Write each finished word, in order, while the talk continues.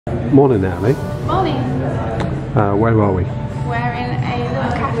Morning, Natalie. Morning. Where are we? We're in a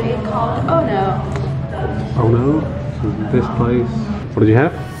little cafe called Oh No. Oh No? So this place. What did you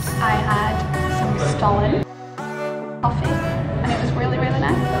have? I had some Stollen coffee and it was really, really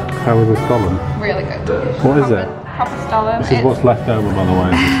nice. How was the Stollen? Really good. What is it? Proper Stollen. This is what's left over, by the way,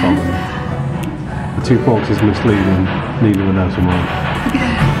 is the Stollen. The 2 forks is misleading. Neither of us are.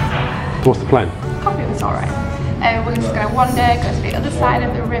 What's the plan? Coffee was alright. We're just going to wander, go to the other side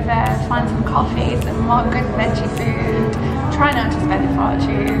of the river, find some coffee, some more good veggie food. Try not to spend a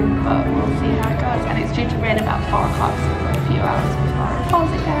fortune, but we'll see how it goes. And it's due to rain about 4 o'clock, so we've got a few hours before it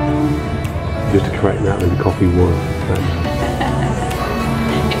falls it down. Just to correct that, the coffee was. It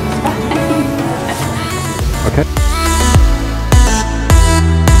was fine. Okay.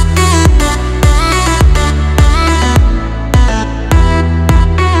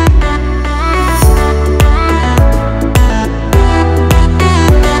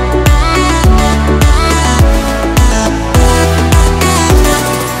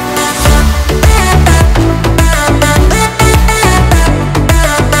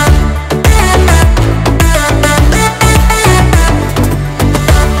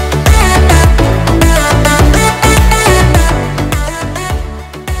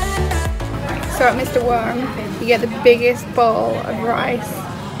 So at Mr. Worm, you get the biggest bowl of rice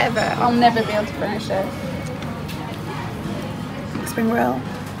ever. I'll never be able to finish it. Spring roll,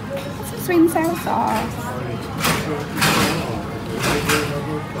 some sweet and sour sauce,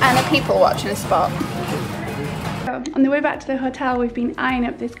 and a people watching spot. So on the way back to the hotel, we've been eyeing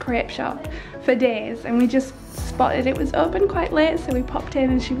up this crepe shop for days, and we just spotted it was open quite late, so we popped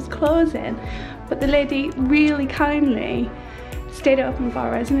in and she was closing. But the lady really kindly stayed open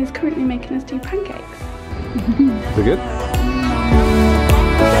for us and is currently making us 2 pancakes. Is it good?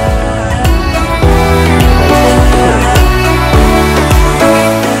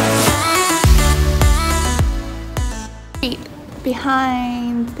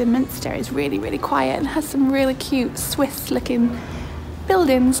 Behind the Minster is really, really quiet and has some really cute Swiss looking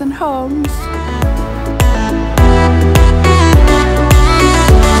buildings and homes.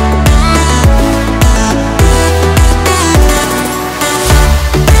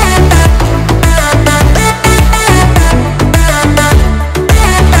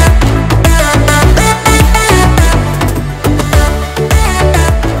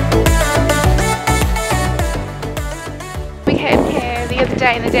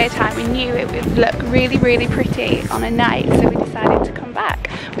 In the daytime, we knew it would look really, really pretty on a night, so we decided to come back.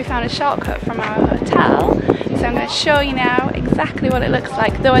 We found a shortcut from our hotel, so I'm going to show you now exactly what it looks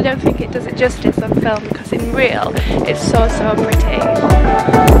like, though I don't think it does it justice on film, because in real it's so pretty.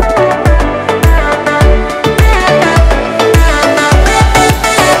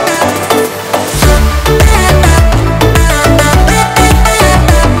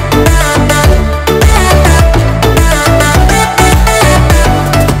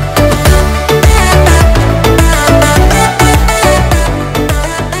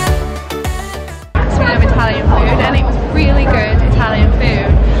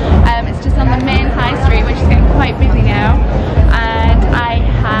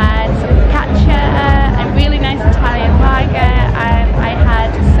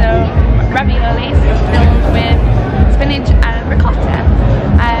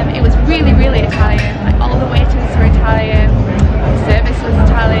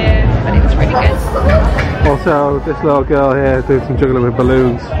 Also, this little girl here is doing some juggling with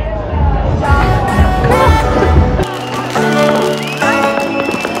balloons.